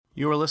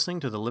You are listening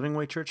to the Living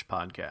Way Church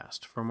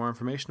podcast. For more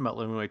information about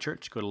Living Way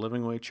Church, go to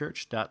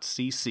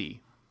livingwaychurch.cc.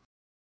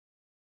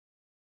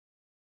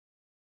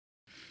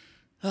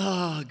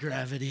 Oh,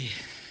 gravity.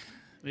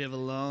 We have a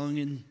long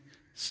and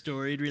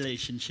storied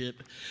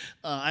relationship.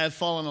 I have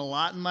fallen a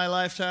lot in my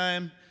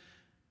lifetime.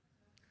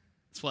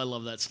 That's why I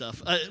love that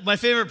stuff. My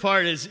favorite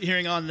part is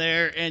hearing on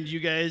there and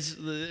you guys,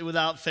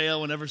 without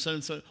fail, whenever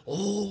someone says,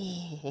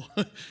 oh,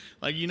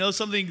 like you know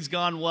something's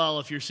gone well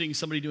if you're seeing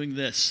somebody doing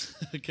this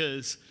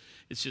because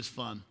it's just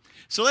fun.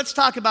 So let's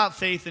talk about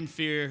faith and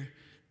fear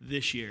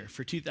this year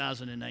for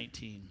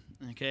 2019.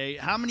 Okay,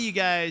 how many of you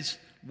guys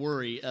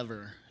worry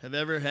ever? Have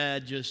ever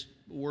had just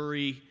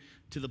worry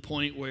to the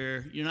point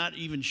where you're not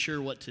even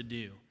sure what to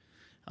do?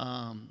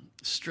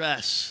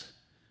 Stress,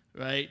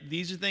 right?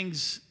 These are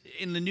things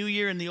in the new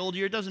year and the old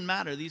year, it doesn't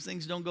matter. These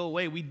things don't go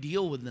away. We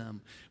deal with them.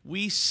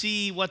 We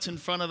see what's in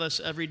front of us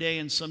every day,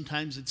 and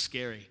sometimes it's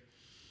scary.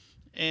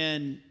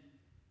 And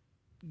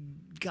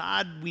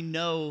God, we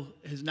know,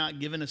 has not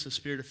given us a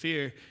spirit of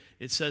fear,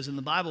 it says in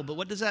the Bible, but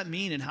what does that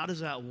mean and how does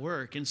that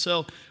work? And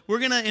so we're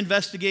going to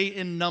investigate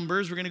in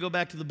Numbers. We're going to go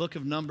back to the book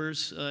of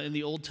Numbers in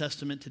the Old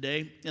Testament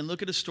today and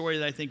look at a story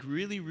that I think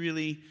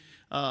really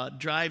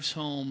drives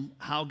home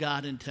how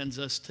God intends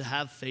us to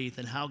have faith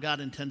and how God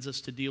intends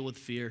us to deal with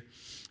fear.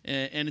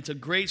 And it's a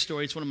great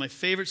story. It's one of my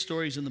favorite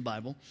stories in the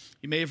Bible.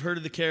 You may have heard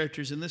of the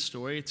characters in this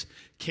story. It's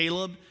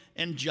Caleb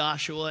and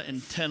Joshua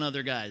and 10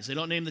 other guys. They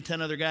don't name the 10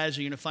 other guys.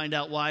 You're going to find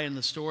out why in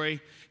the story.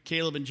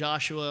 Caleb and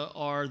Joshua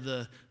are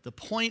the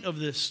point of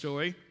this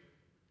story.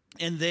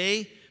 And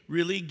they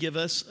really give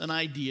us an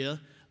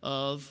idea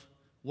of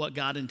what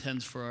God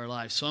intends for our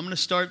lives. So I'm going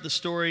to start the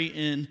story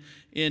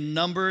in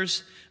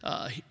Numbers.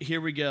 Here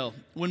we go.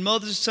 When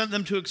Moses sent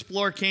them to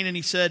explore Canaan,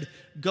 he said,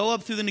 "Go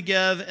up through the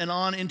Negev and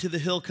on into the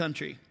hill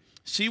country.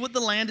 See what the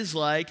land is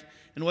like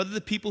and whether the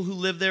people who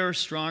live there are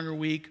strong or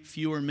weak,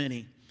 few or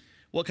many.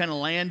 What kind of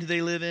land do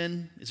they live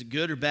in? Is it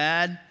good or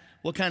bad?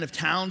 What kind of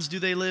towns do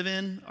they live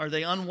in? Are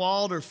they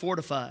unwalled or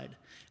fortified?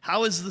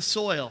 How is the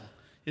soil?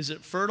 Is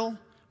it fertile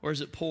or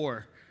is it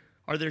poor?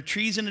 Are there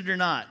trees in it or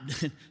not?"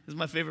 This is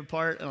my favorite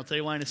part, and I'll tell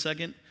you why in a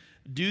second.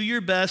 "Do your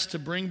best to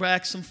bring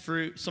back some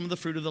of the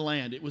fruit of the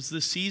land. It was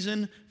the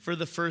season for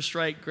the first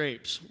ripe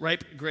grapes.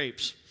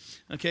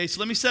 Okay, so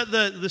let me set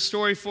the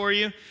story for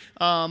you.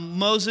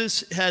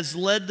 Moses has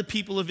led the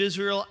people of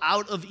Israel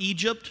out of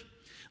Egypt.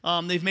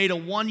 They've made a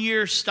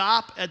 1-year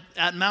stop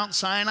at Mount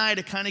Sinai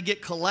to kind of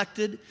get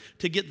collected,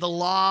 to get the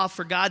law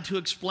for God to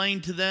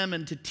explain to them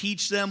and to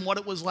teach them what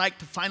it was like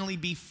to finally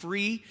be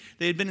free.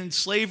 They had been in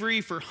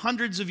slavery for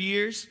hundreds of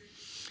years.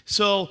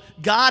 So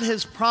God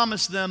has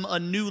promised them a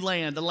new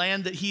land, a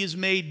land that he has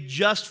made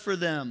just for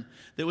them,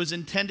 that was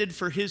intended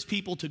for his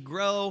people to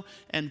grow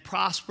and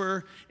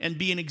prosper and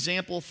be an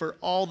example for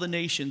all the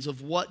nations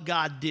of what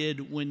God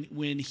did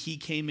when he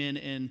came in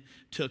and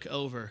took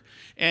over.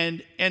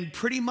 And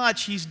pretty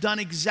much he's done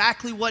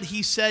exactly what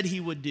he said he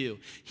would do.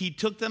 He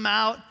took them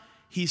out.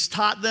 He's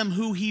taught them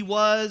who he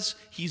was.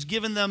 He's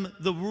given them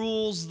the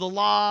rules, the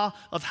law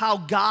of how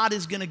God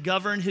is going to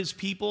govern his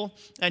people.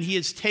 And he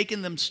has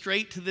taken them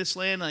straight to this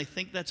land. And I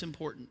think that's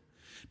important.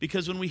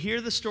 Because when we hear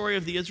the story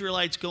of the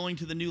Israelites going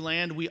to the new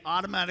land, we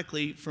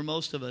automatically, for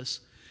most of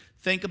us,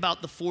 think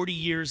about the 40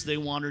 years they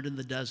wandered in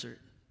the desert.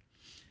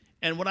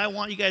 And what I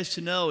want you guys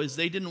to know is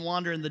they didn't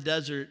wander in the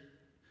desert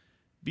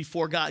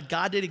before God.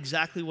 God did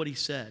exactly what he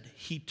said.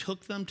 He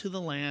took them to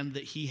the land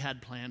that he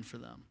had planned for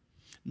them.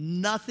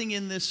 Nothing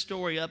in this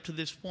story up to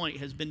this point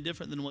has been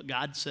different than what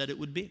God said it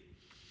would be.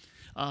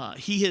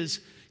 He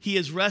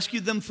has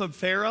rescued them from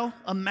Pharaoh.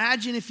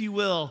 Imagine, if you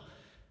will,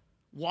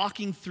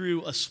 walking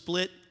through a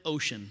split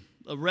ocean,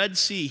 a Red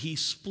Sea. He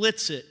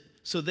splits it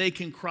so they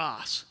can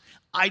cross.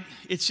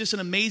 It's just an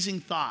amazing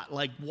thought.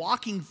 Like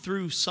walking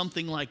through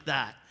something like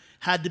that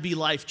had to be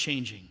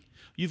life-changing.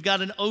 You've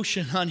got an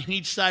ocean on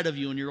each side of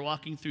you and you're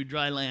walking through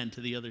dry land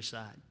to the other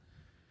side.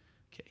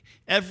 Okay.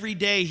 Every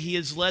day he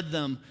has led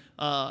them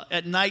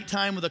at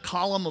nighttime with a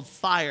column of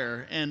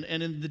fire and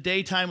in the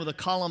daytime with a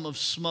column of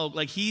smoke.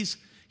 Like he's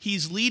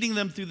leading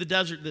them through the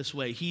desert this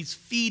way. He's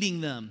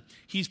feeding them.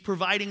 He's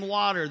providing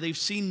water. They've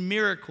seen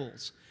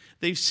miracles.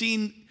 They've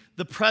seen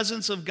the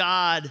presence of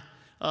God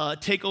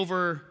take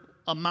over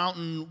a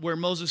mountain where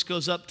Moses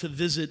goes up to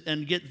visit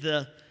and get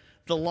the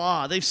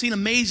law. They've seen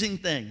amazing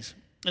things.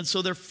 And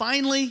so they're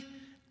finally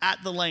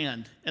at the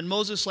land. And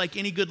Moses, like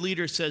any good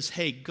leader, says,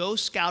 "Hey, go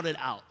scout it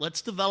out.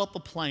 Let's develop a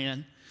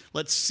plan.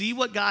 Let's see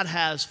what God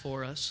has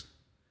for us,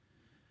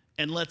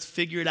 and let's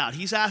figure it out."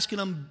 He's asking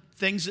them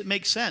things that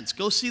make sense.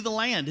 Go see the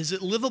land. Is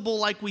it livable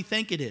like we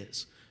think it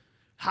is?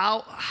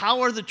 How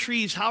are the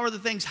trees? How are the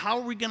things? How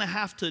are we going to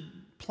have to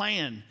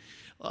plan?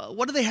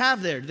 What do they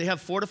have there? Do they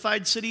have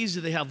fortified cities? Do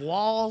they have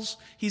walls?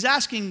 He's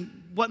asking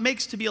what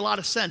makes to be a lot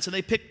of sense. And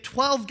they picked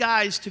 12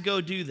 guys to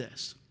go do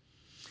this.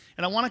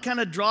 And I want to kind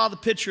of draw the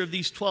picture of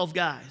these 12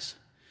 guys.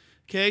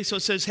 Okay, so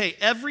it says, hey,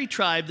 every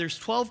tribe, there's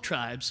 12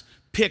 tribes,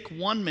 pick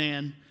one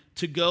man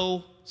to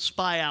go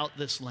spy out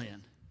this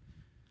land.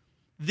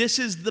 This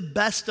is the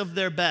best of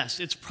their best.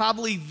 It's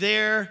probably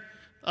their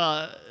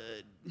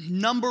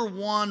number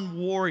one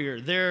warrior,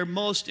 their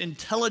most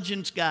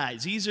intelligent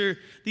guys. These are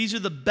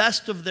the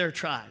best of their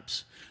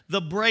tribes,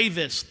 the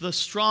bravest, the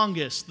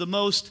strongest, the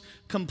most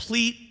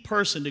complete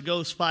person to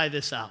go spy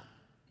this out.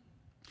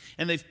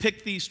 And they've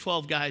picked these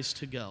 12 guys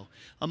to go.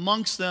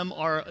 Amongst them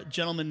are a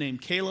gentleman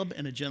named Caleb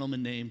and a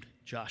gentleman named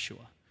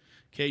Joshua.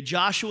 Okay,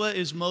 Joshua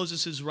is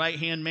Moses'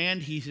 right-hand man.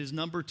 He's his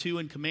number 2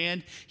 in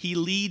command. He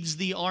leads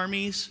the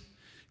armies.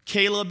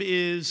 Caleb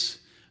is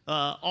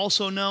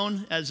also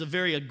known as a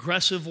very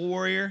aggressive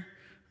warrior,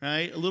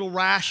 right? A little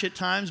rash at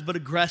times, but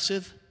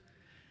aggressive.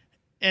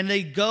 And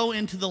they go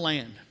into the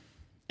land,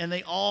 and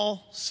they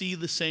all see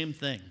the same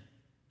thing.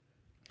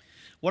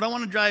 What I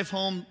want to drive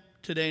home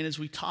today, and as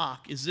we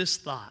talk, is this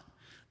thought,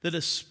 that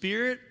a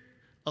spirit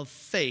of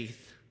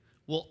faith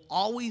will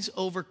always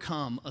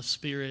overcome a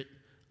spirit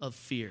of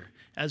fear.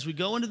 As we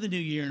go into the new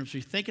year, and as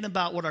we're thinking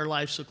about what our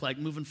lives look like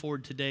moving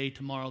forward today,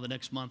 tomorrow, the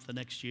next month, the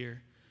next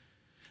year,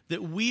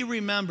 that we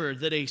remember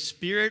that a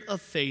spirit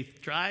of faith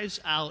drives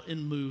out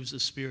and moves a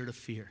spirit of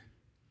fear.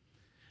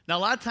 Now, a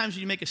lot of times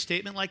when you make a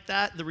statement like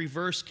that, the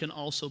reverse can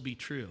also be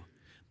true.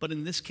 But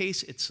in this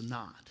case, it's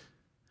not.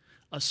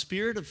 A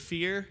spirit of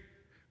fear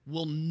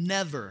will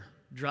never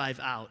drive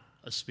out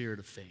a spirit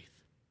of faith.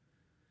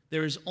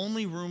 There is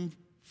only room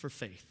for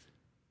faith.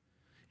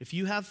 If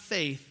you have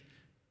faith,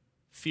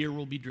 fear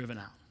will be driven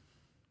out.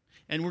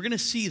 And we're going to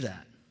see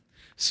that.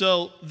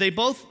 So they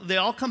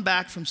all come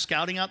back from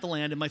scouting out the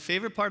land, and my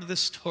favorite part of this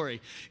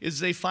story is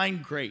they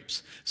find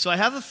grapes. So I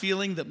have a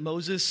feeling that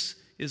Moses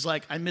is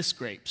like, I miss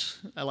grapes.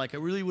 I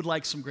really would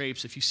like some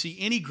grapes. If you see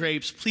any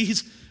grapes,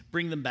 please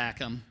bring them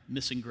back. I'm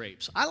missing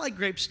grapes. I like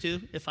grapes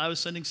too. If I was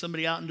sending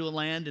somebody out into a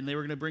land and they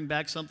were going to bring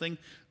back something,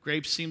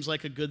 grapes seems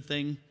like a good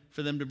thing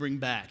for them to bring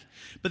back.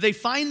 But they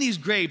find these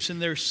grapes,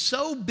 and they're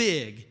so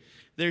big,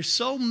 they're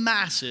so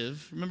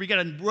massive. Remember, you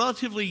got a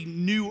relatively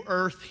new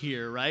earth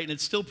here, right? And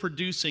it's still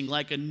producing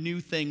like a new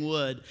thing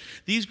would.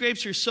 These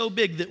grapes are so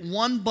big that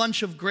one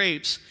bunch of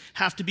grapes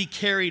have to be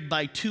carried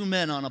by 2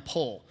 men on a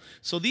pole.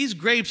 So these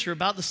grapes are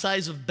about the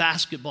size of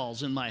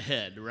basketballs in my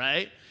head,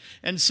 right?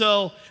 And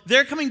so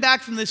they're coming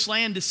back from this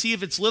land to see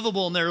if it's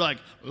livable, and they're like,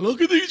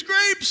 look at these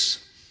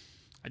grapes.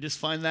 I just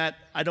find that,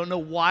 I don't know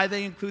why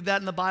they include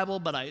that in the Bible,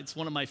 but it's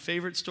one of my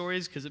favorite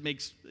stories because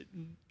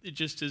it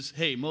just is,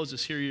 hey,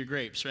 Moses, here are your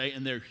grapes, right?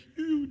 And they're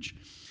huge.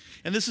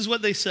 And this is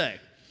what they say.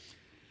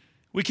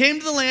 We came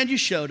to the land you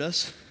showed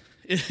us.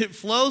 It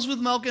flows with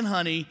milk and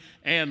honey,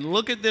 and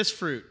look at this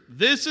fruit.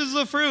 This is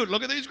the fruit.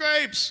 Look at these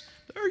grapes.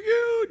 They're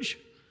huge,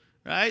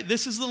 right?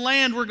 This is the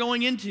land we're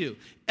going into.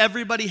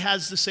 Everybody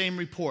has the same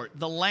report.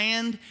 The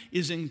land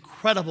is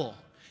incredible.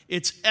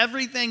 It's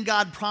everything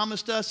God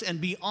promised us and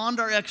beyond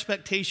our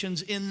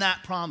expectations in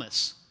that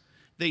promise.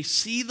 They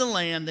see the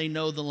land, they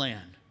know the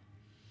land.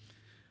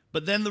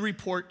 But then the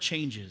report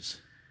changes.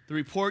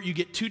 You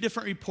get 2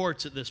 different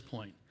reports at this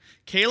point.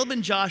 Caleb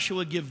and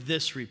Joshua give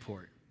this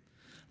report.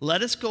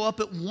 Let us go up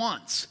at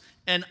once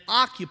and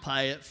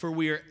occupy it, for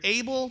we are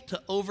able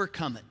to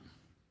overcome it.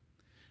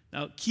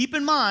 Now, keep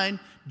in mind,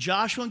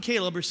 Joshua and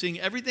Caleb are seeing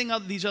everything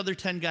these other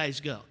 10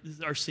 guys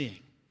are seeing.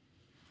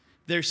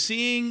 They're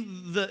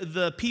seeing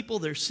the people,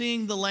 they're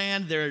seeing the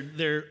land,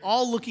 they're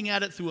all looking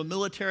at it through a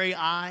military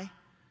eye.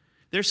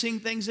 They're seeing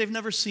things they've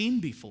never seen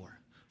before.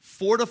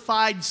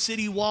 Fortified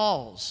city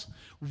walls,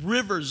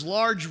 rivers,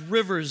 large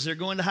rivers they're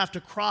going to have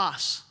to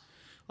cross,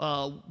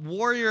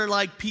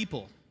 warrior-like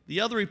people. The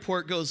other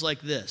report goes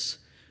like this.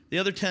 The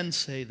other 10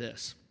 say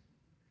this.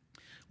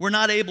 We're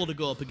not able to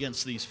go up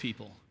against these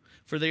people,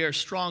 for they are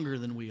stronger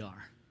than we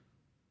are.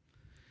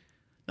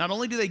 Not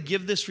only do they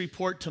give this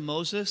report to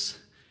Moses,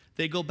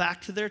 they go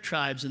back to their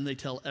tribes and they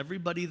tell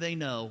everybody they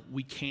know,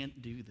 we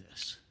can't do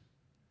this.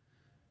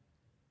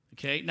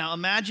 Okay, now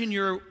imagine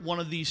you're one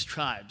of these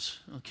tribes,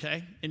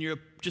 okay? And you're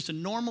just a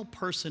normal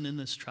person in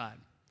this tribe.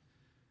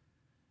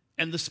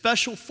 And the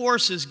special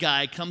forces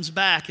guy comes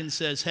back and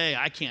says, hey,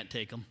 I can't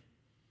take them.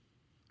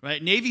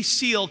 Right? Navy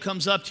SEAL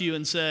comes up to you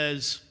and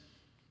says,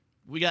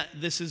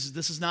 this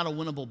is not a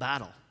winnable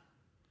battle.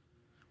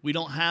 We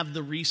don't have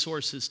the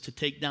resources to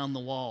take down the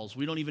walls.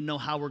 We don't even know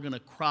how we're going to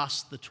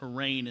cross the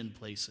terrain in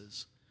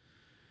places.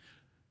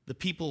 The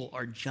people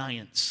are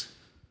giants.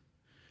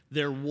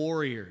 They're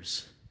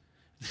warriors.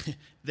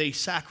 They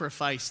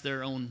sacrifice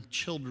their own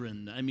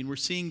children. I mean, we're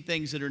seeing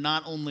things that are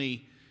not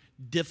only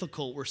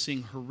difficult, we're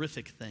seeing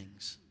horrific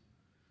things.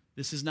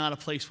 This is not a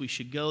place we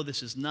should go.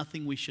 This is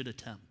nothing we should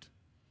attempt.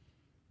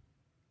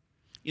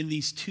 In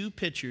these 2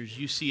 pictures,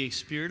 you see a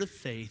spirit of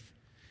faith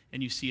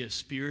and you see a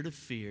spirit of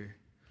fear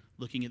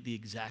looking at the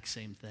exact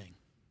same thing.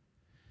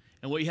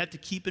 And what you have to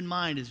keep in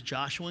mind is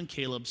Joshua and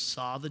Caleb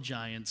saw the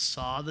giants,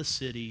 saw the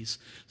cities,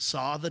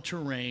 saw the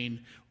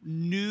terrain,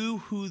 knew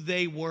who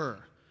they were,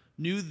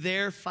 knew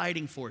their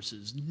fighting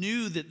forces,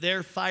 knew that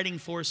their fighting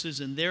forces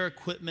and their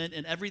equipment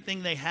and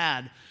everything they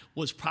had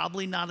was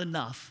probably not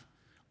enough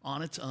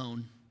on its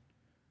own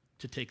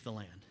to take the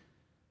land.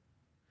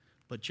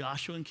 But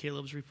Joshua and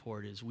Caleb's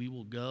report is, we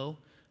will go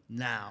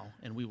now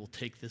and we will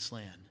take this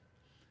land,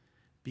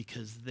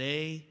 because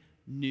they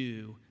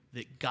knew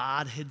that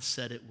God had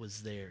said it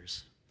was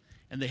theirs.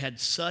 And they had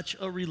such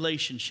a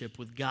relationship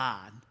with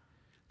God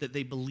that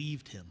they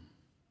believed him.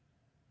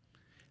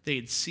 They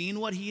had seen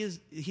what he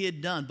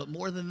had done, but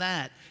more than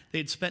that, they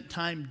had spent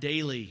time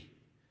daily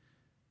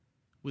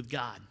with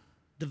God,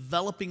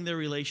 developing their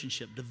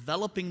relationship,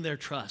 developing their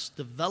trust,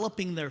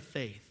 developing their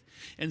faith.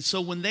 And so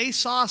when they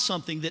saw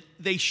something that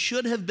they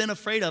should have been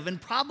afraid of,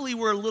 and probably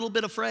were a little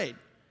bit afraid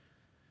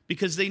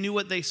because they knew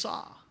what they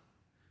saw,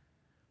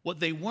 what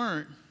they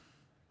weren't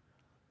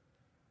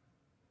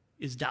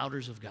is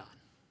doubters of God.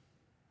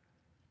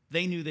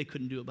 They knew they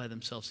couldn't do it by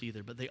themselves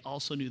either, but they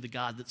also knew the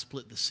God that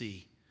split the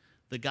sea,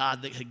 the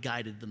God that had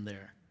guided them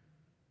there.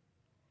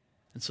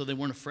 And so they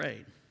weren't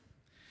afraid.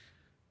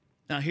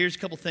 Now, here's a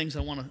couple things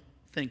I want to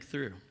think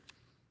through.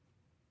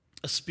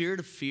 A spirit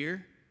of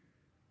fear,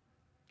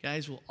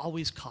 guys, will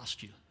always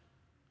cost you.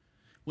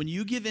 When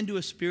you give into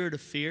a spirit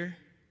of fear,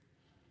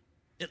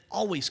 it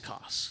always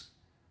costs.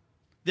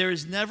 There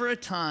is never a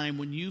time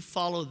when you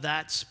follow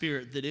that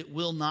spirit that it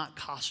will not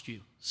cost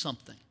you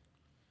something.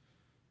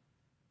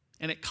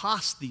 And it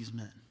cost these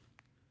men.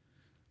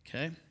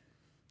 Okay?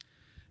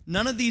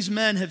 None of these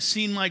men have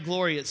seen my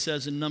glory, it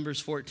says in Numbers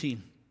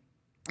 14.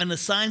 And the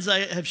signs I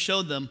have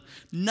showed them,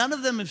 none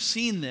of them have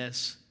seen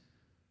this.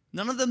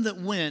 None of them that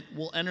went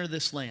will enter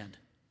this land.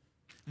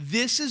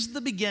 This is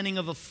the beginning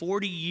of a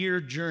 40-year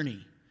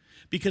journey.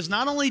 Because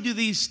not only do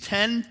these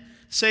 10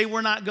 say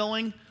we're not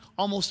going,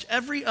 almost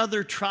every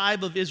other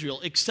tribe of Israel,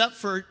 except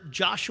for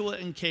Joshua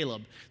and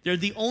Caleb, they're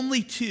the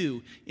only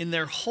two in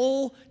their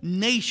whole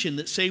nation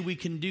that say we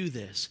can do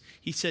this.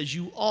 He says,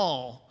 you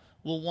all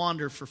will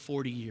wander for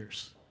 40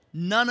 years.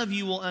 None of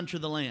you will enter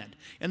the land.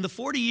 And the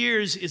 40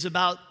 years is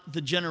about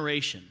the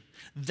generation.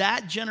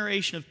 That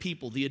generation of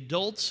people, the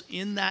adults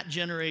in that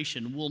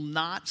generation, will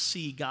not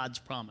see God's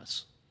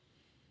promise.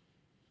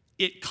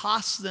 It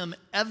costs them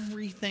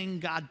everything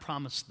God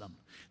promised them.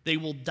 They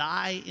will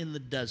die in the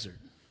desert.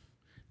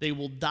 They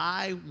will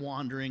die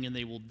wandering, and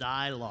they will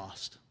die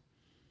lost.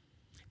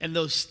 And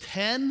those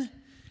 10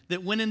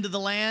 that went into the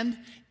land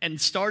and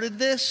started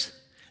this,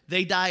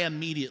 they die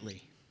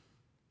immediately.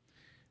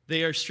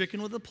 They are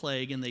stricken with a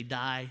plague, and they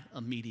die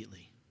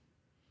immediately.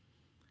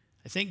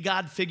 I think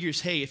God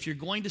figures, hey, if you're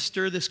going to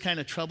stir this kind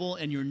of trouble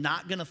and you're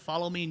not going to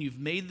follow me and you've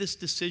made this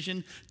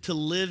decision to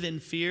live in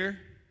fear,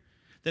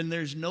 then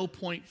there's no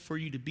point for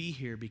you to be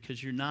here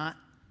because you're not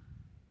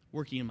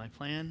working in my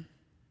plan.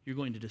 You're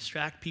going to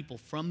distract people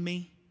from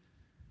me,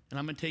 and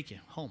I'm going to take you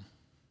home.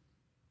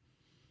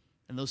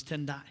 And those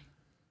 10 die.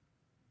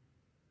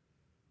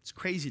 It's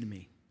crazy to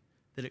me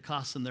that it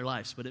costs them their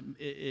lives, but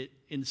it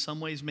in some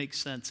ways makes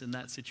sense in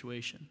that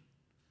situation.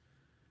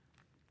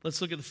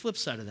 Let's look at the flip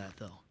side of that,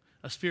 though.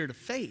 A spirit of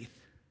faith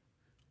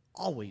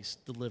always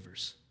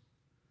delivers.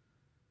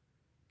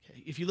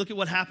 Okay. If you look at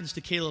what happens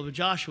to Caleb and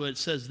Joshua, it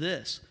says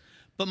this,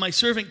 but my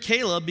servant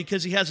Caleb,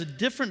 because he has a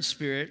different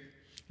spirit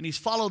and he's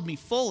followed me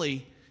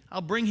fully,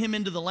 I'll bring him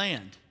into the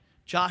land.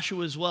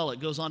 Joshua as well. It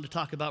goes on to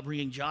talk about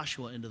bringing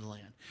Joshua into the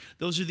land.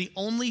 Those are the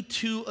only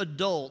two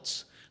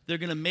adults that are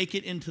going to make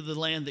it into the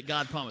land that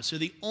God promised. They're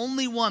the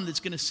only one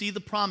that's going to see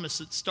the promise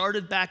that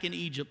started back in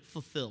Egypt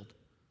fulfilled.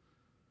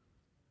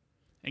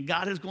 And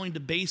God is going to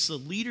base the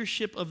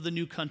leadership of the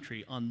new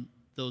country on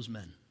those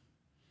men.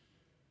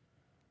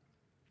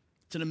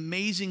 It's an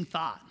amazing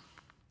thought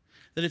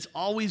that it's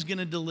always going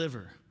to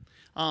deliver.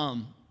 A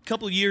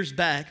couple years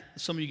back,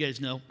 some of you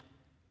guys know,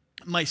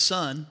 my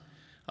son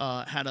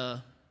had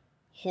a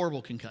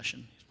horrible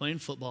concussion. He's playing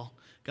football,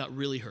 got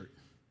really hurt.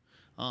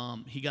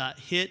 He got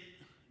hit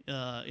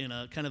in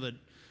a kind of a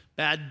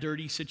bad,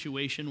 dirty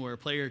situation where a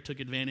player took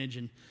advantage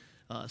and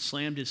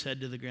slammed his head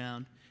to the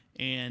ground.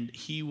 And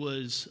he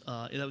was,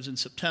 that was in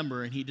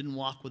September, and he didn't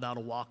walk without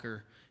a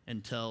walker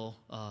until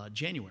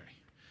January.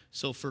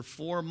 So for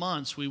 4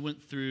 months, we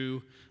went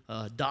through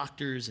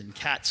doctors and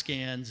CAT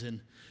scans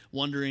and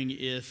wondering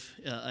if,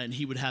 and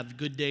he would have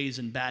good days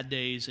and bad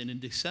days. And in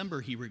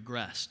December, he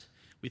regressed.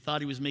 We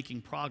thought he was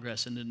making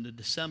progress. And in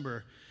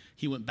December,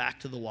 he went back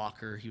to the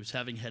walker. He was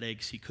having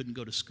headaches. He couldn't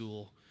go to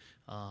school.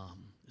 It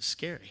was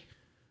scary.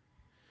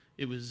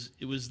 It was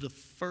the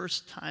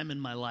first time in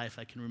my life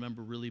I can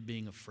remember really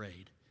being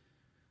afraid.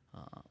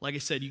 Like I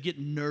said, you get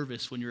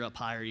nervous when you're up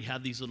higher. You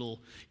have these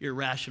little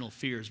irrational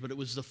fears. But it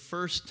was the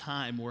first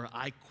time where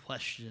I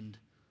questioned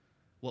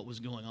what was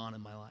going on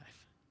in my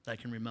life that I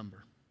can remember.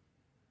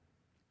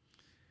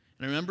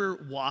 And I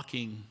remember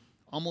walking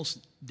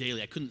almost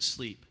daily. I couldn't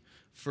sleep.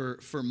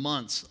 For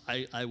months,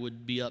 I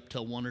would be up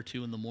till 1 or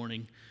 2 in the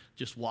morning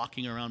just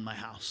walking around my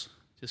house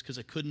just because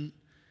I couldn't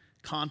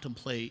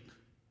contemplate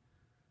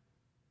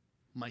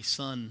my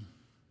son,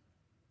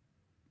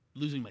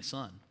 losing my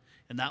son.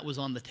 And that was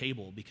on the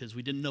table because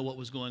we didn't know what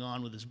was going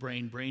on with his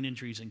brain. Brain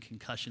injuries and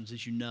concussions,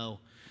 as you know,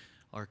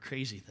 are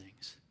crazy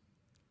things.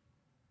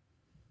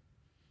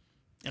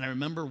 And I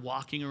remember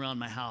walking around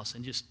my house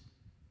and just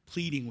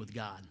pleading with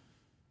God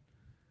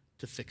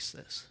to fix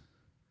this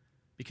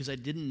because I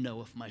didn't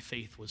know if my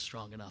faith was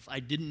strong enough.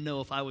 I didn't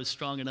know if I was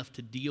strong enough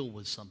to deal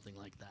with something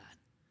like that.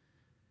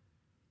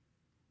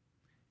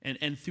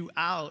 And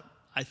throughout,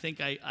 I think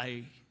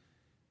I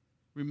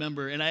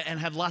remember, and I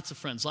have lots of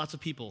friends, lots of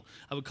people.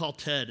 I would call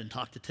Ted and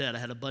talk to Ted. I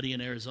had a buddy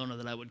in Arizona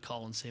that I would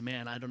call and say,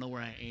 man, I don't know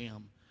where I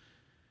am.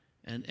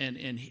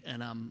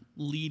 And I'm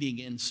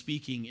leading and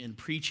speaking and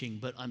preaching,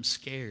 but I'm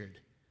scared.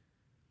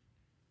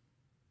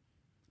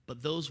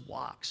 But those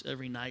walks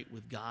every night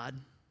with God,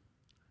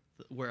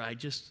 where I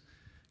just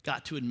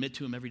got to admit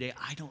to him every day,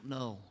 I don't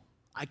know.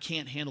 I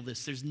can't handle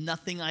this. There's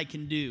nothing I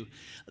can do.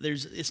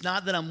 It's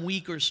not that I'm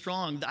weak or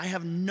strong. I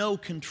have no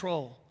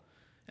control.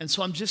 And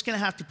so I'm just going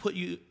to have to put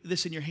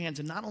this in your hands,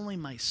 and not only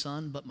my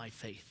son, but my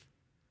faith.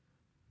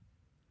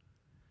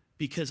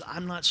 Because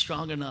I'm not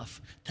strong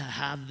enough to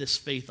have this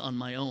faith on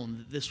my own,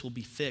 that this will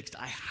be fixed.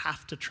 I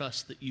have to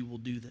trust that you will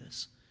do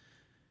this.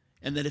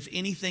 And that if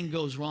anything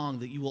goes wrong,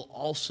 that you will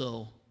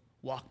also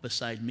walk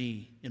beside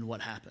me in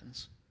what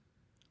happens.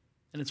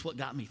 And it's what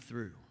got me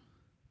through.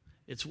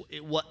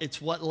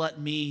 It's what let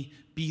me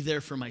be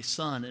there for my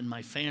son and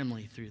my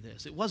family through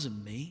this. It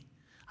wasn't me.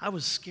 I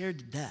was scared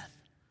to death.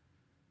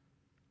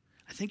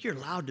 I think you're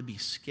allowed to be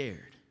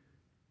scared.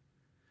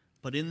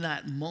 But in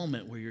that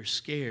moment where you're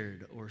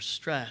scared or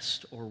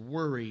stressed or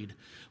worried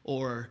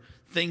or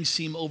things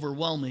seem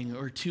overwhelming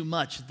or too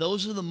much,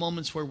 those are the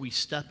moments where we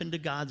step into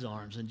God's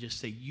arms and just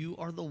say, you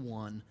are the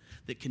one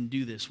that can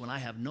do this when I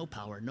have no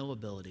power, no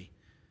ability.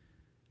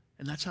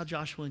 And that's how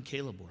Joshua and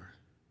Caleb were.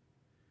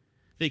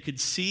 They could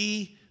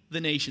see the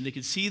nation. They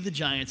could see the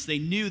giants. They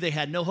knew they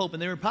had no hope,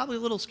 and they were probably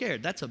a little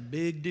scared. That's a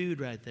big dude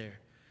right there,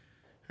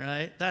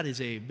 right? That is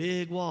a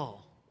big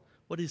wall.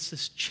 What is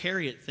this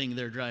chariot thing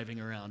they're driving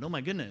around? Oh,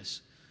 my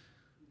goodness.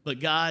 But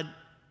God,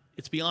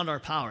 it's beyond our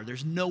power.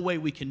 There's no way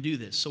we can do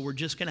this, so we're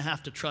just going to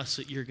have to trust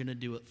that you're going to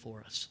do it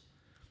for us.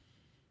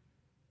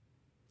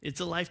 It's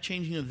a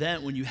life-changing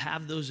event when you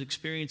have those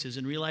experiences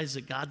and realize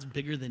that God's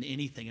bigger than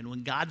anything. And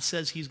when God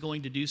says he's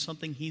going to do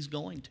something, he's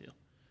going to.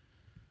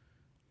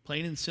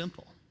 Plain and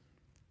simple.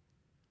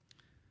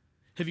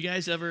 Have you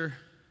guys ever,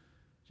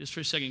 just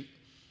for a second,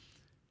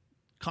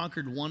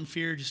 conquered one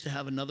fear just to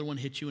have another one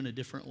hit you in a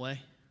different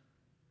way?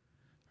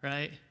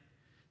 Right?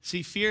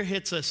 See, fear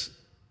hits us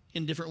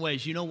in different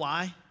ways. You know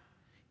why?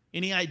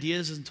 Any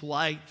ideas as to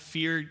why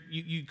fear,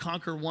 you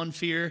conquer one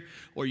fear,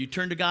 or you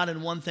turn to God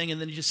in one thing, and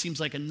then it just seems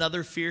like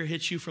another fear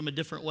hits you from a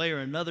different way, or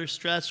another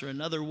stress, or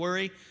another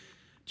worry?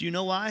 Do you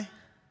know why?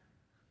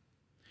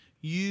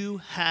 You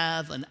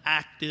have an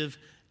active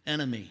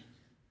enemy.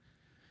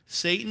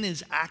 Satan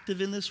is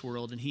active in this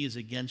world, and he is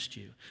against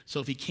you.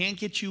 So if he can't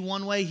get you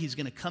one way, he's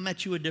going to come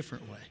at you a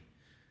different way.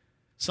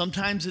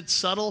 Sometimes it's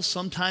subtle,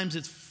 sometimes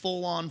it's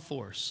full-on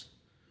force.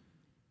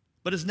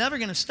 But it's never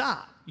going to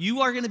stop.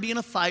 You are going to be in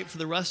a fight for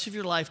the rest of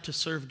your life to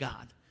serve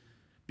God,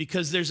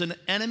 because there's an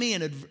enemy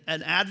and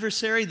an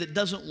adversary that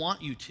doesn't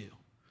want you to.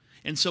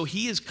 And so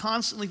he is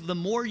constantly, the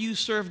more you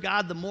serve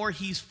God, the more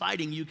he's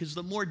fighting you, because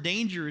the more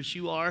dangerous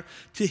you are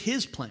to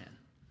his plan.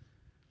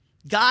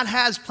 God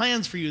has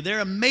plans for you.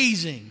 They're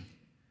amazing.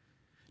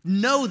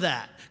 Know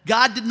that.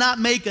 God did not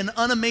make an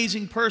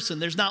unamazing person.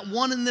 There's not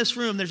one in this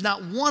room, there's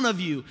not one of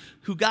you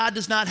who God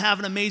does not have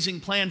an amazing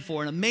plan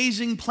for. And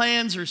amazing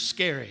plans are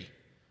scary.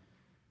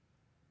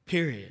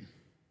 Period.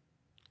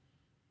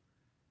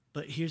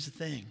 But here's the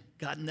thing.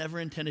 God never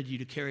intended you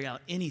to carry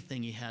out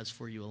anything he has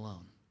for you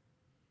alone.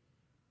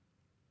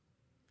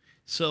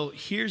 So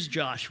here's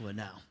Joshua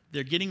now.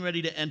 They're getting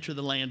ready to enter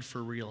the land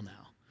for real now.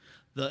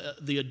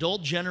 The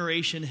adult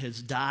generation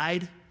has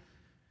died.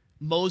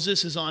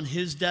 Moses is on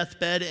his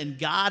deathbed, and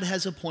God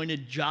has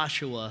appointed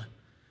Joshua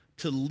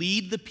to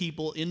lead the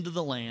people into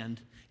the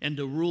land and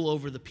to rule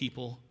over the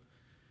people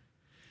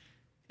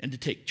and to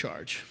take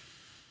charge.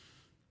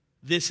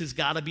 This has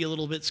got to be a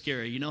little bit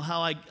scary. You know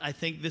how I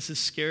think this is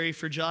scary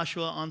for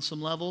Joshua on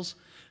some levels?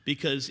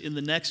 Because in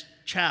the next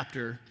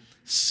chapter,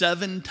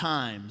 7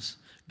 times,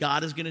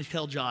 God is going to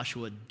tell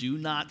Joshua, do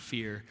not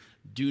fear,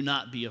 do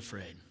not be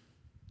afraid.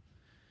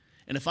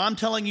 And if I'm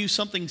telling you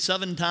something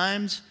 7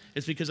 times,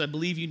 it's because I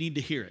believe you need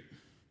to hear it.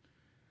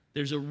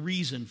 There's a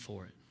reason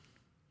for it.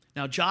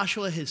 Now,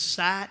 Joshua has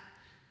sat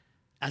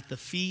at the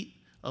feet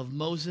of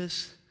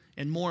Moses,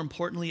 and more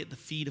importantly, at the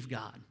feet of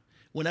God.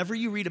 Whenever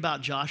you read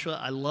about Joshua,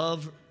 I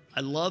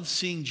love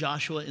seeing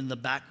Joshua in the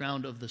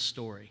background of the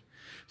story.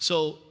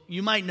 So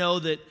you might know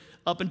that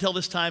up until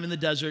this time in the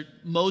desert,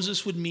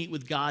 Moses would meet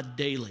with God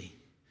daily.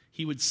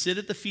 He would sit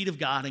at the feet of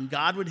God, and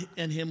God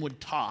and him would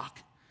talk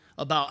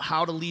about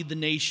how to lead the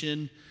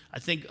nation, I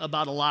think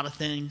about a lot of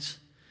things.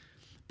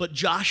 But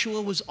Joshua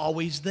was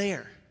always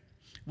there.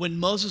 When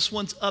Moses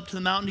went up to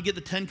the mountain to get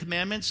the 10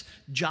 Commandments,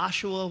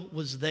 Joshua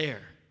was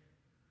there.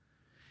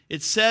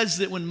 It says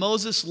that when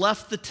Moses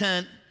left the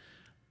tent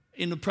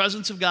in the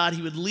presence of God,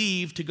 he would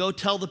leave to go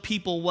tell the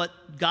people what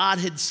God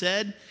had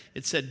said.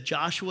 It said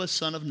Joshua,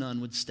 son of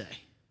Nun, would stay.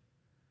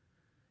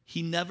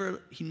 He never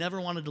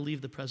wanted to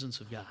leave the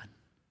presence of God.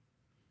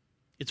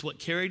 It's what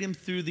carried him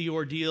through the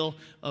ordeal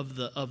of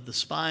the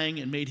spying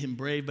and made him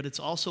brave, but it's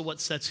also what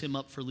sets him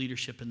up for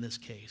leadership in this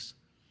case.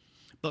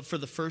 But for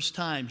the first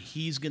time,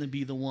 he's going to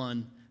be the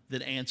one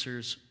that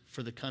answers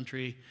for the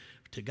country,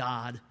 to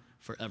God,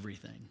 for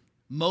everything.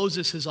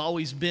 Moses has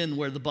always been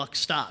where the buck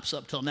stops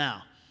up till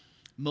now.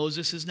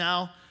 Moses is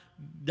now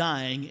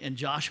dying and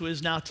Joshua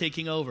is now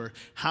taking over.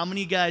 How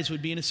many guys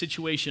would be in a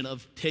situation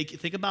of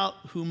think about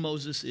who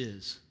Moses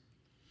is?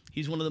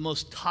 He's one of the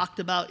most talked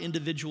about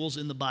individuals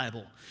in the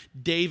Bible.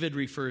 David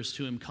refers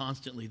to him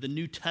constantly. The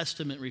New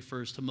Testament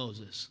refers to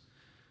Moses.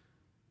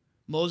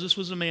 Moses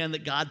was a man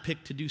that God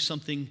picked to do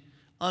something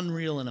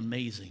unreal and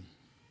amazing.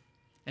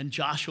 And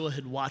Joshua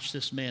had watched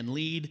this man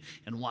lead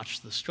and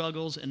watched the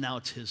struggles, and now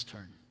it's his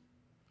turn.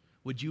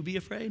 Would you be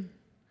afraid?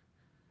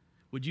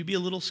 Would you be a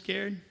little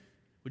scared?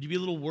 Would you be a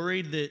little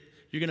worried that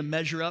you're going to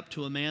measure up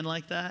to a man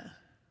like that?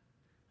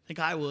 I think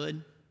I would.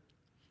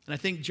 And I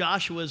think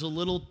Joshua is a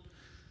little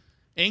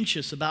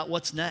anxious about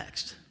what's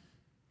next.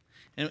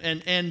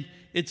 And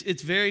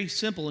it's very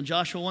simple. In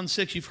Joshua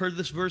 1:6, you've heard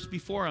this verse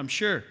before, I'm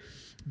sure.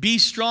 Be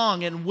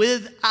strong and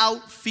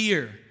without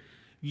fear.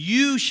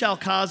 You shall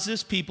cause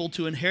this people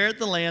to inherit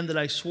the land that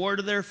I swore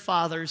to their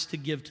fathers to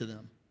give to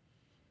them.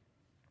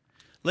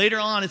 Later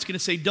on, it's going to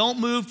say, don't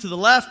move to the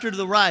left or to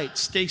the right.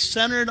 Stay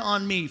centered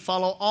on me.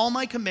 Follow all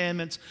my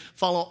commandments.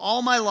 Follow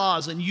all my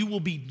laws, and you will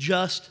be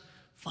just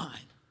fine.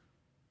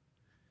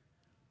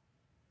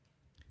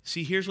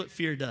 See, here's what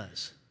fear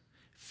does.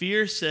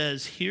 Fear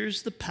says,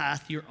 here's the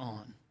path you're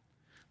on.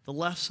 The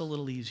left's a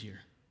little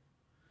easier.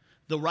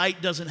 The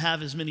right doesn't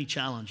have as many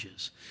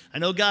challenges. I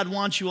know God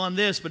wants you on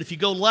this, but if you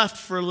go left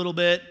for a little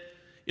bit,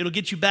 it'll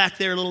get you back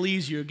there a little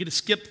easier. You'll get to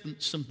skip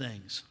some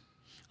things.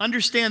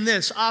 Understand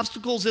this,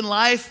 obstacles in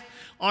life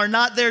are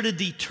not there to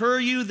deter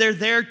you, they're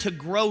there to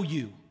grow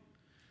you.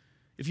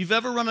 If you've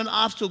ever run an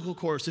obstacle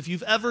course, if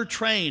you've ever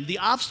trained, the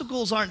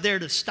obstacles aren't there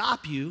to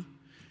stop you.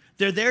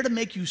 They're there to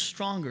make you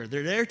stronger.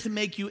 They're there to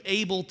make you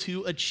able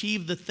to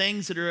achieve the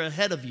things that are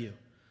ahead of you.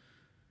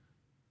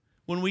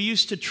 When we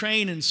used to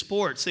train in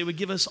sports, they would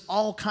give us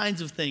all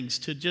kinds of things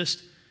to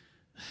just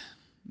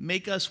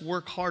make us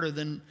work harder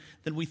than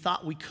we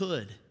thought we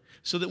could.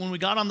 So that when we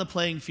got on the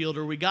playing field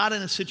or we got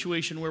in a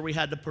situation where we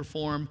had to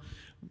perform,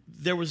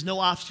 there was no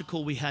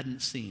obstacle we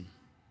hadn't seen.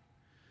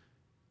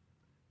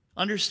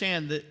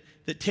 Understand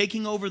that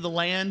taking over the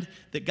land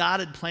that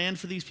God had planned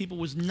for these people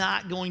was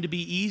not going to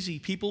be easy.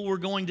 People were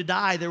going to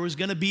die. There was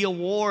going to be a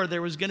war.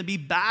 There was going to be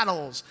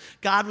battles.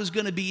 God was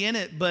going to be in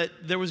it, but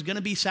there was going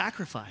to be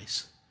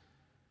sacrifice.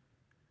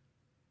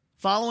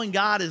 Following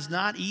God is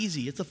not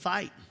easy. It's a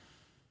fight.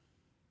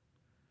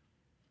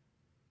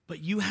 But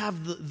you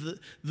have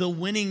the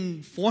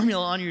winning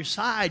formula on your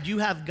side. You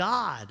have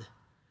God.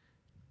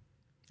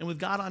 And with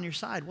God on your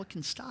side, what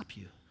can stop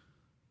you?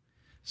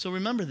 So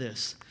remember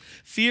this.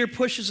 Fear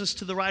pushes us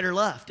to the right or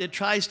left. It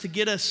tries to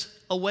get us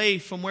away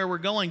from where we're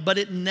going, but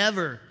it's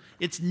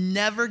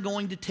never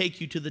going to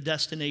take you to the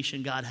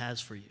destination God has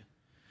for you.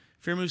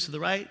 Fear moves to the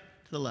right,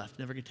 to the left,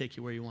 never going to take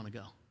you where you want to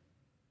go.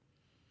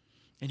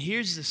 And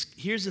here's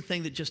the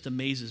thing that just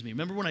amazes me.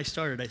 Remember when I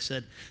started, I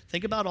said,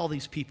 think about all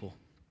these people.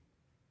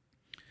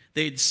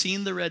 They had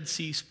seen the Red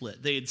Sea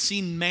split. They had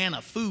seen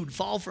manna, food,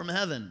 fall from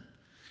heaven.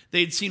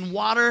 They had seen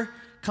water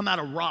come out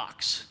of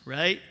rocks,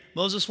 right?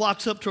 Moses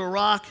walks up to a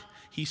rock.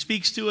 He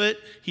speaks to it.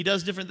 He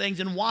does different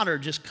things, and water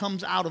just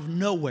comes out of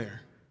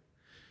nowhere.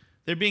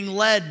 They're being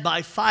led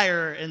by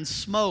fire and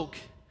smoke.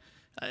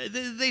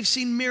 They've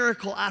seen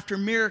miracle after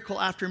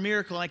miracle after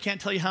miracle. And I can't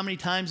tell you how many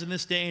times in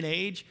this day and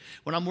age,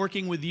 when I'm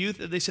working with youth,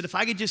 they said, if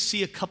I could just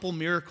see a couple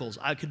miracles,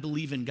 I could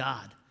believe in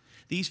God.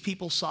 These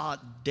people saw it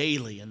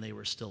daily, and they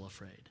were still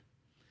afraid.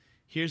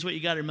 Here's what you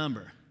got to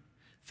remember.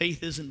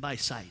 Faith isn't by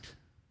sight.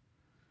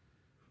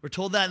 We're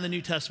told that in the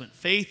New Testament.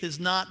 Faith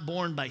is not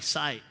born by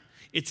sight.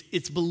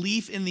 It's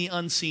belief in the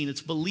unseen.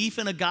 It's belief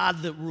in a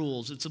God that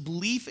rules. It's a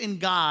belief in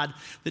God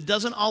that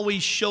doesn't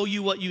always show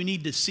you what you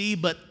need to see,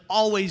 but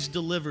always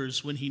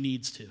delivers when he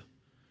needs to.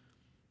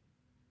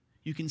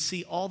 You can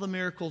see all the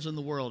miracles in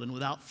the world, and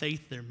without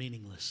faith, they're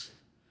meaningless.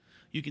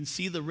 You can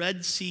see the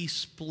Red Sea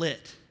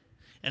split,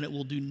 and it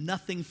will do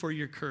nothing for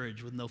your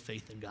courage with no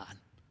faith in God.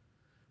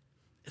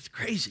 It's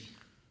crazy.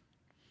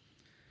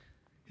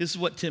 This is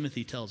what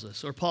Timothy tells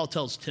us, or Paul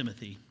tells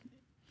Timothy.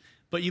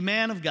 But you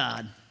man of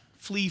God,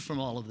 flee from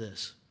all of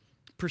this.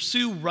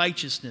 Pursue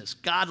righteousness,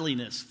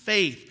 godliness,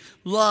 faith,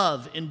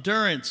 love,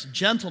 endurance,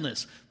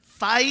 gentleness.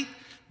 Fight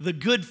the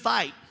good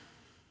fight.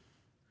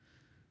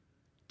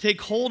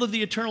 Take hold of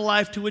the eternal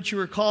life to which you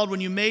were called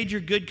when you made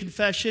your good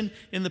confession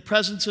in the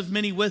presence of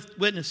many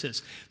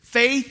witnesses.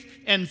 Faith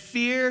and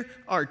fear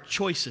are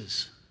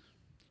choices.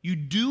 You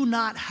do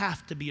not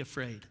have to be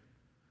afraid.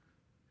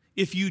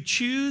 If you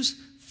choose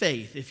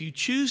faith, if you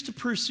choose to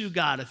pursue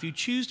God, if you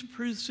choose to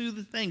pursue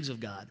the things of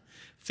God,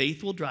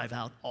 faith will drive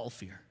out all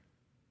fear.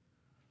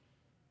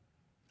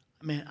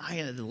 Man, I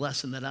had a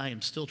lesson that I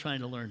am still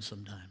trying to learn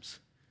sometimes.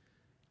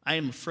 I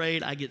am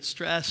afraid, I get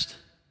stressed,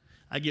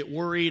 I get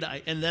worried,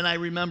 and then I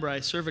remember I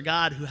serve a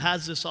God who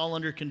has this all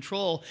under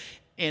control,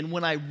 and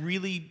when I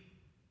really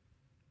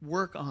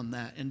work on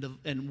that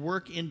and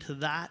work into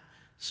that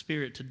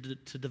spirit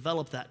to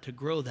develop that, to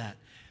grow that,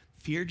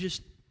 fear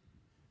just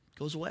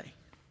goes away.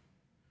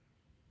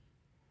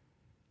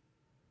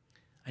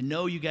 I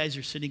know you guys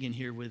are sitting in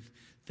here with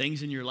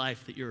things in your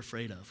life that you're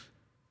afraid of.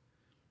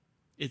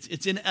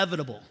 It's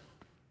inevitable.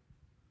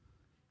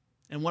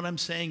 And what I'm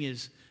saying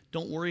is,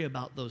 don't worry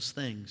about those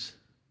things.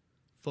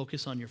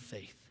 Focus on your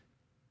faith.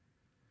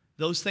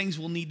 Those things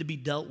will need to be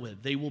dealt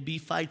with. They will be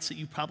fights that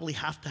you probably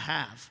have to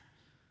have.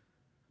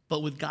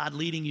 But with God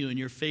leading you and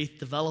your faith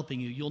developing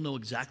you, you'll know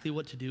exactly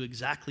what to do,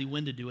 exactly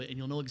when to do it, and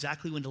you'll know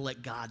exactly when to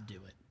let God do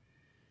it.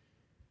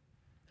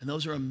 And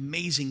those are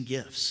amazing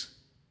gifts,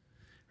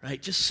 right?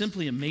 Just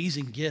simply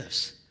amazing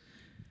gifts.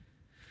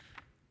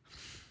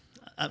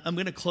 I'm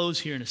going to close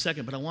here in a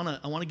second, but I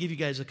want to give you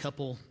guys a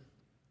couple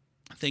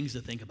things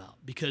to think about,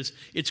 because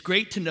it's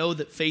great to know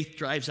that faith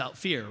drives out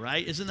fear,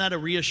 right? Isn't that a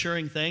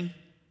reassuring thing?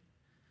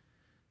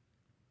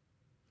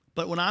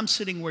 But when I'm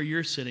sitting where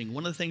you're sitting,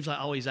 one of the things I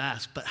always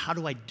ask, but how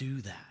do I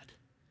do that?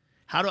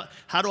 How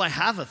do I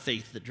have a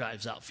faith that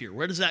drives out fear?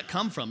 Where does that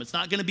come from? It's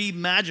not going to be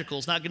magical.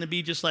 It's not going to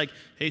be just like,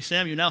 hey,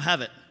 Sam, you now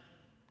have it.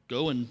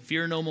 Go and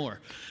fear no more.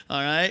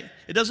 All right?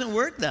 It doesn't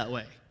work that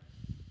way.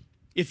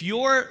 If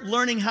you're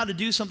learning how to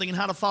do something and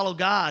how to follow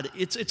God,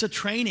 it's a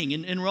training.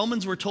 In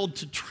Romans, we're told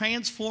to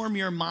transform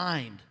your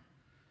mind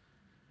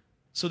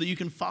so that you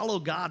can follow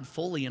God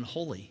fully and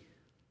wholly.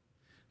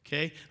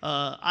 Okay?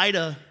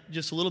 Ida,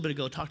 just a little bit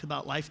ago, talked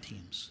about life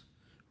teams,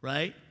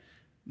 right?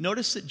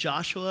 Notice that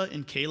Joshua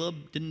and Caleb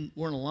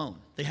weren't alone.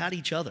 They had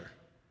each other.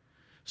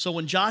 So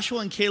when Joshua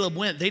and Caleb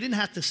went, they didn't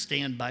have to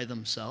stand by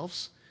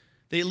themselves.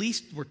 They at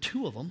least were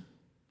two of them,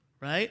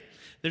 right?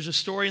 There's a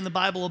story in the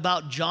Bible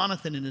about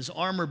Jonathan and his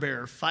armor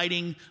bearer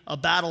fighting a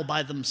battle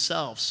by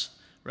themselves,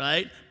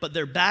 right? But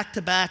they're back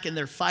to back and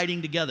they're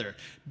fighting together.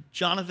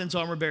 Jonathan's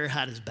armor bearer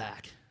had his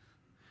back.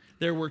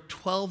 There were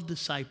 12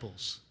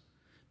 disciples.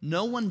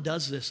 No one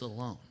does this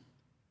alone.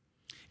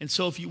 And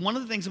so one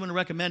of the things I'm going to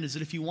recommend is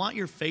that if you want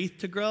your faith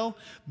to grow,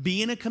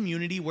 be in a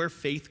community where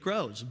faith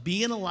grows.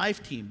 Be in a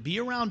life team. Be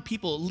around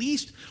people, at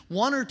least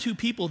one or two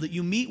people that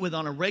you meet with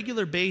on a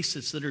regular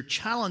basis that are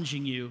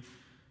challenging you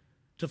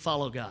to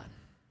follow God.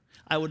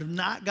 I would have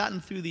not gotten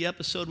through the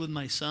episode with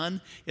my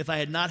son if I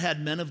had not had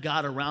men of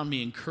God around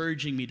me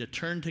encouraging me to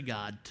turn to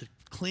God, to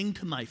cling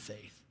to my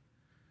faith.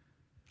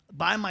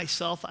 By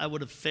myself, I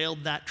would have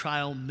failed that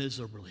trial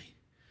miserably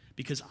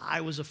because I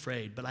was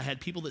afraid. But I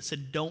had people that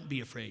said, don't be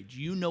afraid.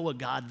 You know a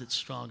God that's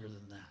stronger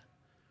than that.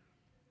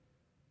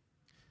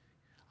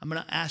 I'm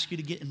going to ask you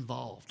to get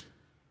involved.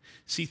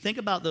 See, think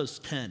about those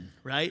 10,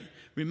 right?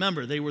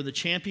 Remember, they were the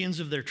champions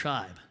of their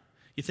tribe.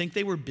 You think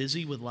they were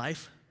busy with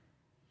life?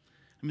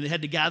 I mean, they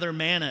had to gather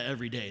manna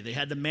every day. They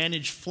had to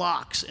manage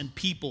flocks and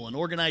people and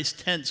organize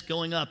tents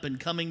going up and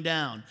coming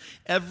down.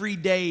 Every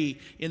day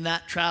in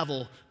that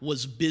travel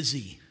was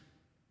busy.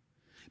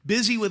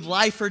 Busy with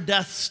life or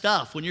death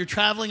stuff. When you're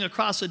traveling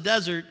across a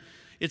desert,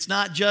 it's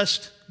not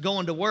just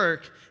going to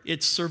work,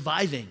 it's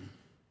surviving.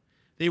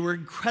 They were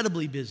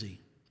incredibly busy.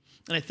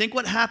 And I think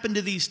what happened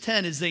to these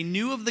 10 is they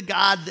knew of the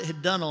God that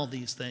had done all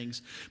these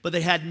things, but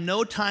they had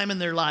no time in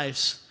their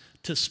lives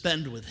to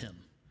spend with him.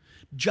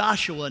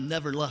 Joshua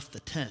never left the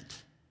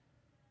tent,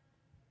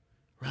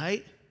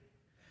 right?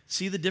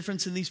 See the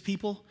difference in these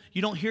people?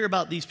 You don't hear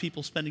about these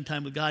people spending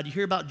time with God. You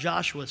hear about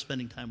Joshua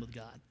spending time with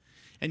God.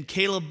 And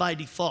Caleb by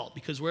default,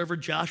 because wherever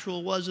Joshua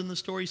was in the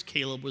stories,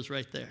 Caleb was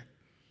right there.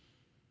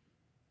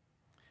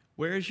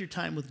 Where is your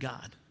time with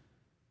God?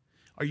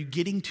 Are you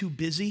getting too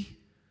busy?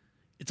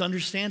 It's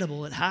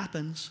understandable, it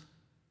happens.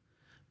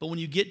 But when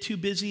you get too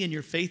busy and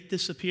your faith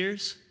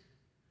disappears,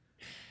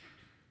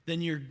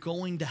 then you're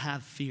going to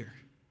have fear.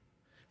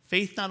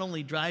 Faith not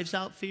only drives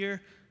out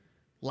fear,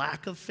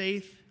 lack of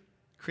faith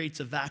creates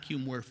a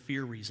vacuum where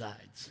fear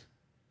resides.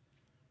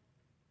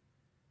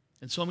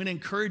 And so I'm going to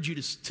encourage you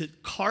to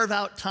carve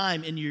out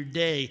time in your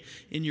day,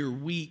 in your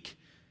week,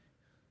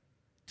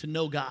 to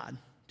know God,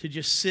 to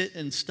just sit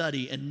and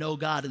study and know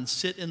God and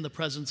sit in the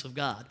presence of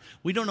God.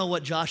 We don't know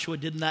what Joshua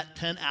did in that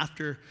tent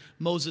after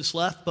Moses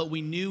left, but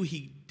we knew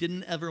he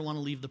didn't ever want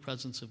to leave the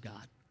presence of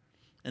God.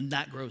 And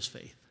that grows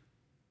faith.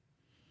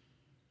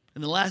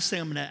 And the last thing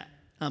I'm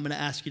going to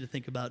ask you to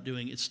think about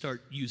doing is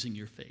start using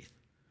your faith.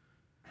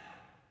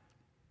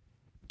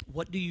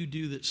 What do you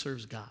do that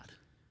serves God?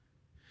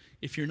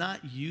 If you're not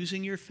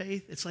using your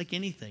faith, it's like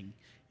anything.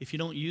 If you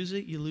don't use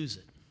it, you lose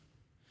it.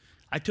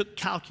 I took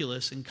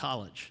calculus in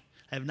college.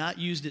 I have not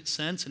used it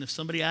since, and if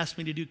somebody asked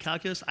me to do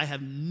calculus, I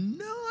have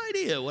no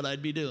idea what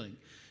I'd be doing.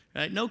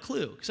 Right? No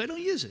clue, because I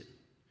don't use it.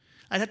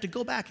 I'd have to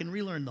go back and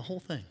relearn the whole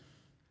thing.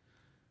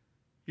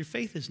 Your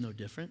faith is no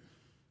different.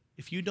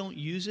 If you don't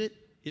use it,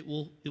 it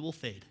will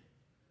fade.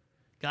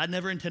 God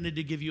never intended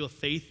to give you a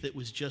faith that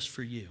was just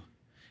for you.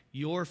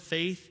 Your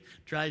faith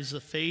drives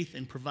the faith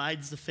and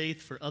provides the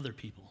faith for other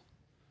people.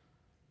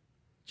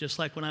 Just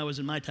like when I was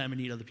in my time of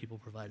need, other people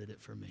provided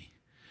it for me.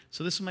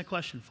 So this is my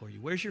question for you.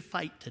 Where's your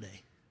fight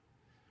today?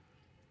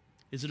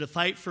 Is it a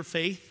fight for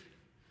faith?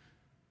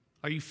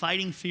 Are you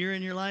fighting fear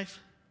in your life?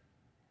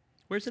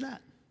 Where's it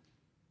at?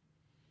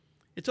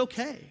 It's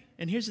okay.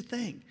 And here's the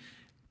thing.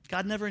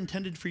 God never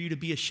intended for you to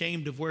be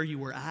ashamed of where you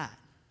were at.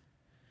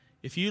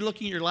 If you're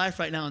looking at your life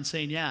right now and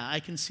saying, yeah, I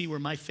can see where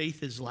my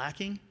faith is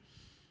lacking,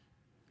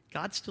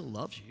 God still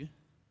loves you.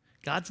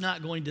 God's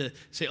not going to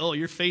say, oh,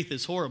 your faith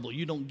is horrible.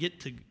 You don't get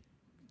to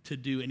to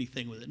do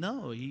anything with it.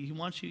 No, he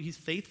wants you, he's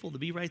faithful to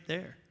be right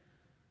there.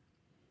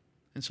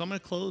 And so I'm going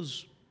to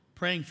close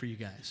praying for you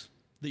guys,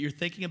 that you're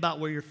thinking about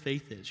where your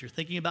faith is. You're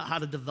thinking about how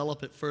to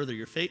develop it further.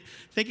 You're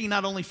thinking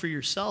not only for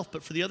yourself,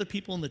 but for the other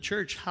people in the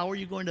church. How are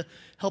you going to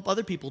help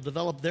other people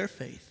develop their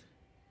faith?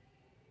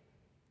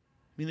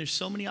 I mean, there's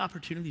so many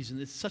opportunities,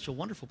 and it's such a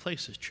wonderful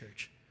place, this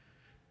church.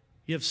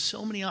 You have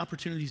so many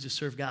opportunities to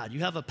serve God. You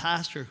have a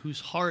pastor whose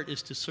heart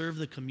is to serve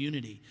the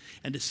community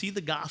and to see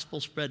the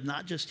gospel spread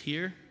not just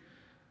here,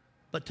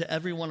 but to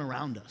everyone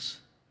around us.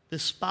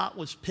 This spot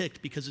was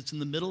picked because it's in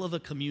the middle of a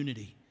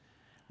community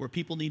where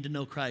people need to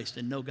know Christ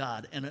and know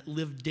God and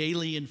live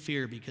daily in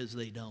fear because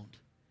they don't.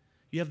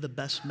 You have the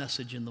best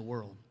message in the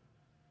world.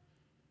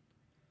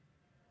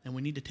 And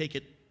we need to take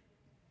it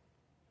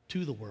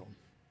to the world.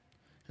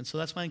 And so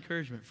that's my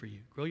encouragement for you.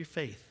 Grow your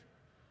faith.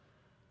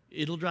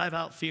 It'll drive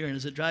out fear, and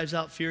as it drives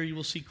out fear, you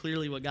will see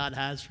clearly what God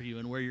has for you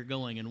and where you're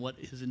going and what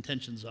his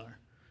intentions are.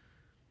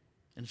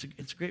 And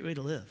it's a great way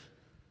to live.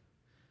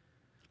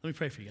 Let me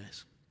pray for you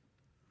guys.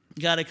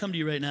 God, I come to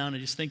you right now, and I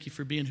just thank you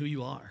for being who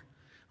you are.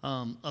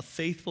 A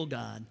faithful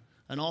God,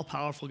 an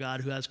all-powerful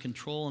God who has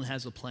control and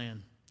has a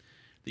plan.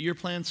 That your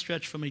plans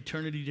stretch from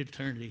eternity to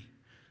eternity.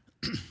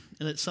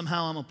 And that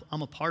somehow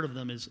I'm a part of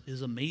them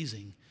is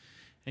amazing.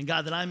 And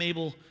God, that I'm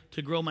able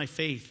to grow my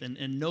faith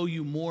and know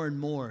you more and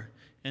more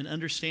and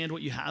understand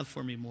what you have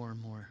for me more and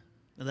more.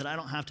 And that I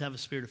don't have to have a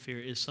spirit of fear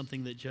is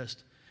something that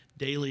just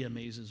daily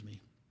amazes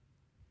me.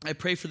 I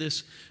pray for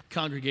this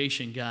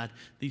congregation, God,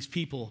 these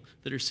people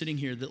that are sitting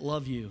here that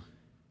love you,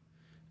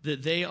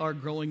 that they are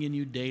growing in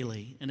you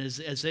daily. And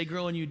as they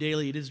grow in you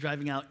daily, it is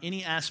driving out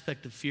any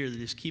aspect of fear that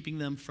is keeping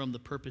them from the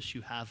purpose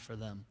you have for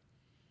them.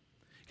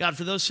 God,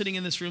 for those sitting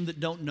in this room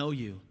that don't know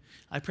you,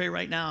 I pray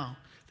right now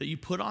that you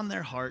put on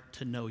their heart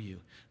to know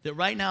you. That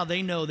right now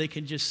they know they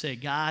can just say,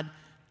 God,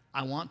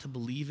 I want to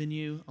believe in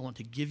you. I want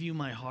to give you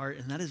my heart.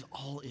 And that is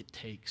all it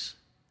takes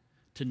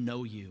to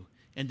know you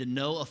and to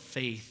know a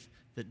faith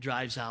that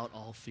drives out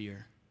all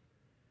fear.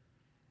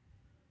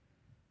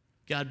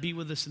 God, be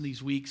with us in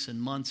these weeks and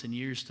months and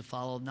years to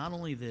follow. Not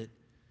only that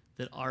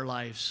our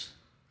lives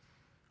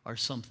are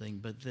something,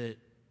 but that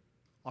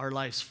our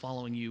lives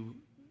following you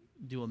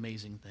do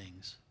amazing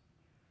things.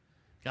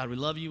 God, we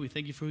love you. We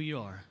thank you for who you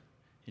are.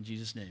 In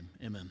Jesus' name,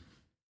 amen.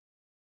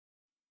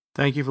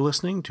 Thank you for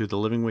listening to the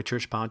Living Way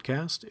Church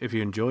podcast. If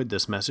you enjoyed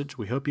this message,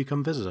 we hope you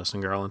come visit us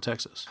in Garland,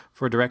 Texas.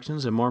 For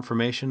directions and more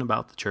information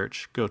about the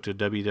church, go to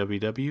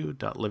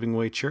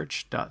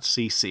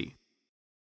www.livingwaychurch.cc.